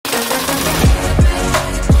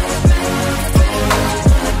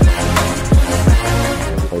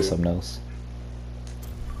something else.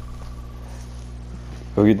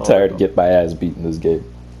 I'm getting tired of getting my ass beat in this game.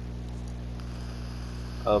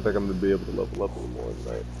 I don't think I'm gonna be able to level up anymore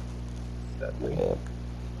tonight. Sadly. Yeah.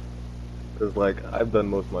 Cause like I've done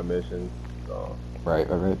most of my missions, so Right.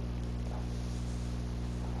 I'm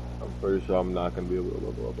pretty sure I'm not gonna be able to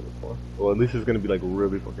level up anymore. Well, at least it's gonna be like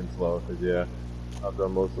really fucking slow. Cause yeah, I've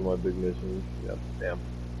done most of my big missions. Yep. Damn.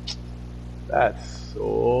 That's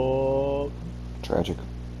so Tragic.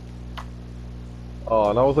 Oh,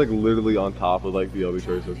 and I was like literally on top of like the other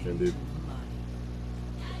choice option, dude.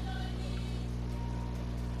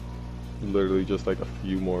 Literally just like a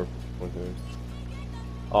few more. Okay.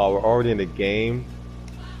 Oh, we're already in the game.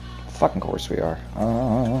 Fucking course we are.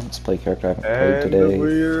 Let's play character I haven't played And today.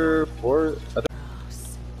 we're for.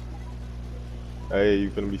 Hey, you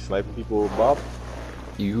gonna be sniping people, Bob?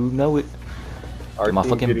 You know it. Our Get my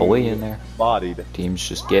team's fucking getting boy in there. Bodied. Team's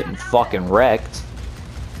just getting fucking wrecked.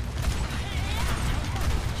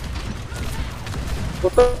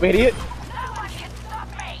 What's up, idiot?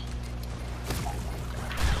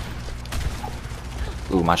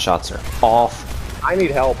 Ooh, my shots are off. I need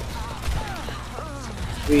help.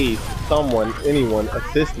 Please, someone, anyone,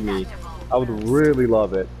 assist me. I would really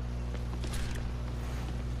love it.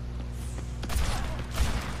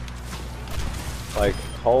 Like,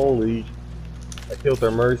 holy. I killed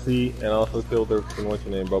their Mercy and also killed their, what's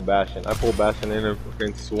your name, bro, Bastion. I pulled Bastion in and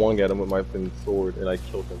fucking swung at him with my sword and I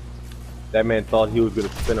killed him. That man thought he was gonna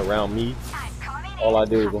spin around me. All I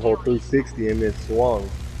did was a whole 360 and then swung.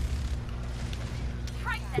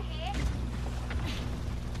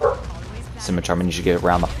 Scimitar, I need you to get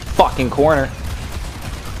around the fucking corner.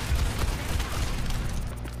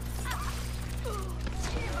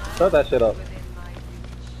 Shut that shit up.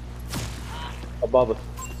 Above us.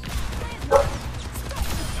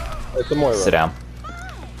 It's a Moira. Sit down.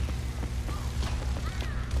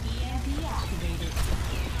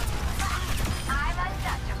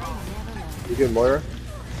 You get Moira?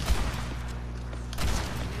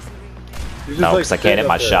 No, because I can't hit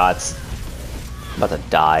my shots. I'm about to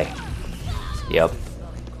die. Yep.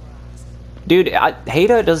 Dude,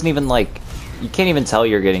 Hada doesn't even like... You can't even tell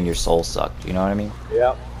you're getting your soul sucked, you know what I mean?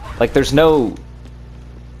 Yep. Like, there's no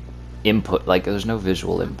input, like, there's no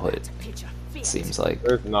visual input, it seems like.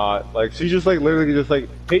 There's not. Like, she just like literally just like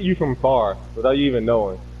hit you from far without you even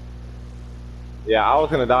knowing. Yeah, I was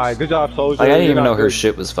gonna die. Good job, Soldier. Like, I didn't even know her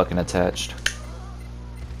shit was fucking attached.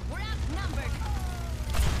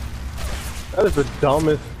 That is the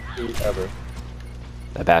dumbest thing ever.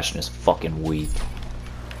 That Bastion is fucking weak.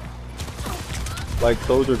 Like,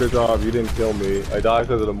 Soldier, good job. You didn't kill me. I died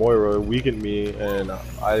because of the Moira. It weakened me, and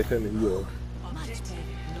I couldn't heal.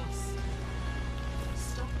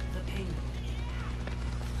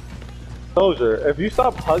 Soldier, if you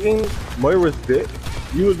stop hugging Moira's dick,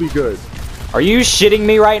 you would be good. Are you shitting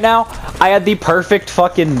me right now? I had the perfect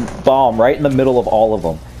fucking bomb right in the middle of all of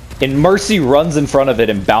them. And Mercy runs in front of it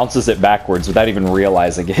and bounces it backwards without even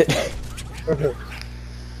realizing it.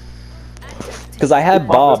 Because I had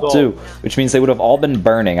Bob too, which means they would have all been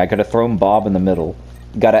burning. I could have thrown Bob in the middle.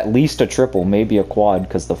 Got at least a triple, maybe a quad,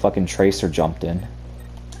 because the fucking Tracer jumped in.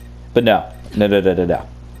 But no. No.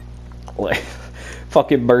 Like,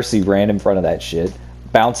 fucking Mercy ran in front of that shit,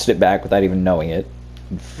 bounced it back without even knowing it,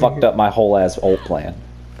 and fucked up my whole ass ult plan.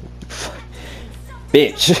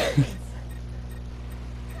 Bitch.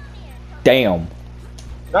 Damn.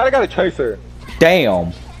 Now I got a Tracer.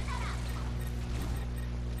 Damn.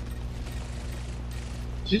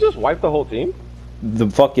 She just wiped the whole team? The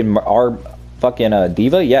fucking, our fucking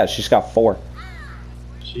Diva? Yeah, she's got 4.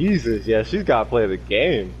 Jesus, yeah, she's got to play the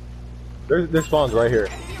game. There's spawns right here.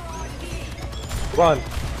 Come on.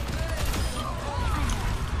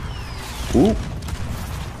 Ooh.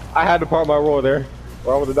 I had to part my roll there,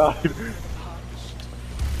 or I would have died.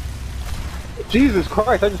 Jesus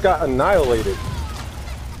Christ, I just got annihilated.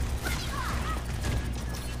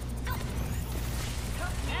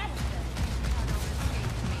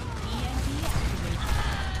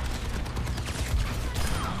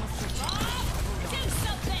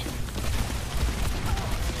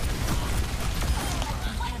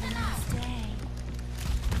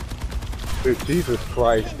 Dude, Jesus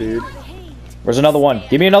Christ, dude. Where's another one?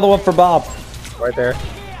 Give me another one for Bob. Right there.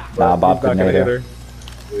 Nah, Bob couldn't hit her.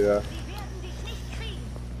 Yeah.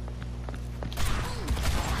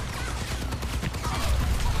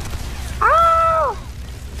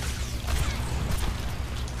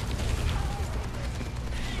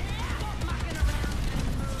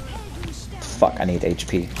 Fuck, I need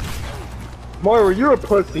HP. Moira, you're a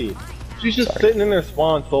pussy. She's just sitting in there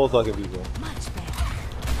spawn soul sucking people.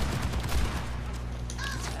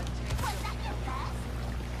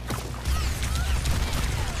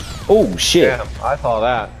 Oh shit! Damn, I saw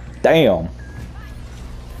that. Damn.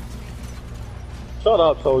 Shut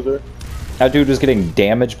up, soldier. That dude was getting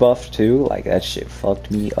damage buffed too. Like that shit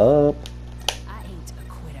fucked me up. I ain't a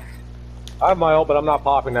quitter. I have my ult, but I'm not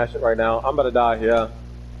popping that shit right now. I'm about to die, yeah.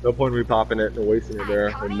 No point in me popping it and wasting it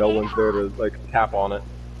there when no one's there to, like, cap on it.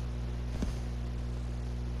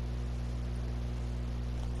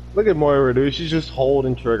 Look at Moira, dude. She's just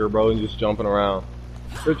holding trigger, bro, and just jumping around.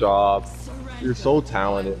 Good job. You're so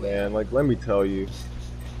talented, man. Like, let me tell you.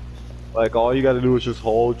 Like, all you gotta do is just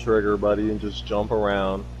hold trigger, buddy, and just jump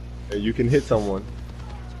around. And you can hit someone.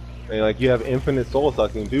 And, like, you have infinite soul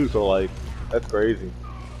sucking, too, so, like, that's crazy.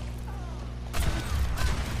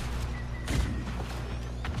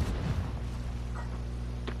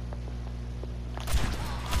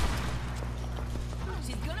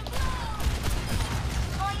 She's gonna blow.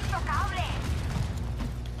 Soy intocable.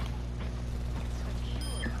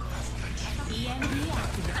 EMP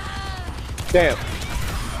activated. Damn.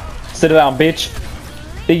 Sit down, bitch.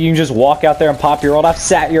 Think you can just walk out there and pop your ult? I've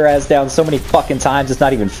sat your ass down so many fucking times. It's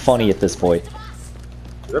not even funny at this point.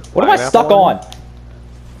 What am I stuck on?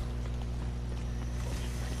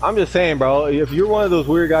 I'm just saying, bro. If you're one of those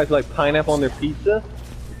weird guys who like pineapple on their pizza,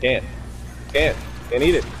 you can't. You can't. Can't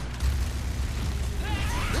eat it.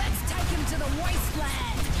 Let's take him to the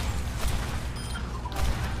wasteland.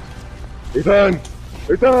 Ethan!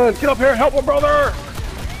 Ethan! Get up here! Help a brother!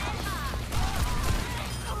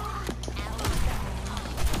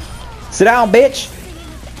 Sit down, bitch.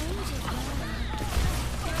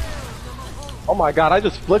 Oh my god, I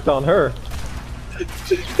just flicked on her.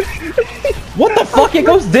 What the fuck? It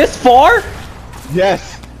goes this far?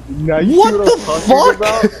 Yes! Now you What see what the I'm talking fuck?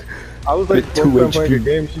 about? I was like, With first 2 time playing a HP.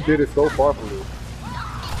 game, she did it so far from me.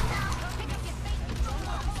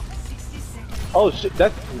 Oh shit,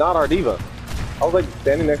 that's not our diva. I was like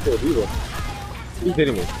standing next to a diva. Who's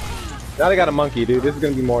hitting me? Now they got a monkey, dude. This is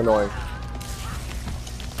gonna be more annoying.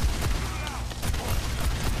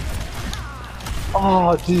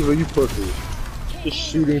 Oh, diva, you pussy. Just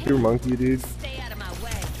shooting through monkey, dude. Stay out of my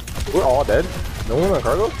way. We're all dead. No one on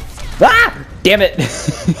cargo? Ah! Damn it!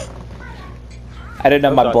 I didn't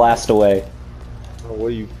have my blast away. Oh, what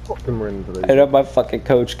are you fucking running today? I didn't have my fucking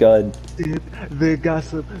coach gun. The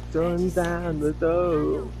gossip turn down the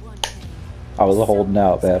door. I was holding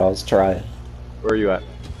out, man. I was trying. Where are you at?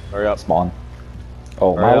 Hurry up. Spawn.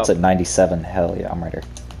 Oh, my Hurry ult's up. at 97. Hell yeah, I'm right here.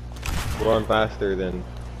 Run faster then.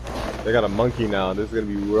 They got a monkey now. This is gonna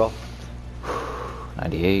be rough.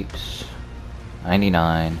 98.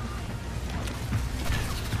 99.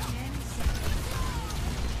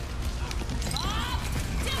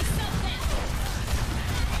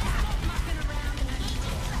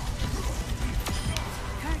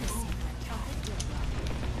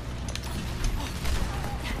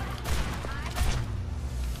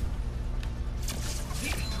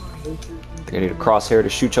 I need a crosshair to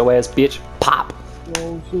shoot your ass, bitch. Pop!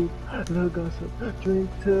 Don't shoot the gossip. Drink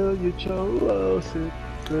till you choke.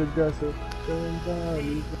 The gossip turn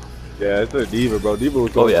down. Yeah, it's a diva, bro. Diva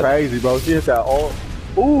was going crazy, bro. She hit that all.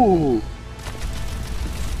 Ooh.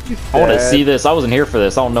 I want to see this. I wasn't here for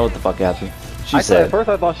this. I don't know what the fuck happened. She At said, first,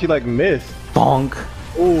 I thought she like missed. bonk.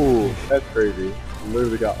 Ooh, that's crazy.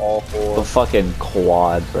 Literally got all The four. fucking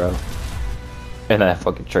quad, bro. And that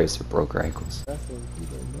fucking Tracer broke her ankles.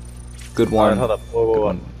 Good Alright, one. hold up. Whoa, whoa, Good whoa.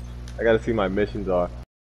 one. I gotta see my missions are.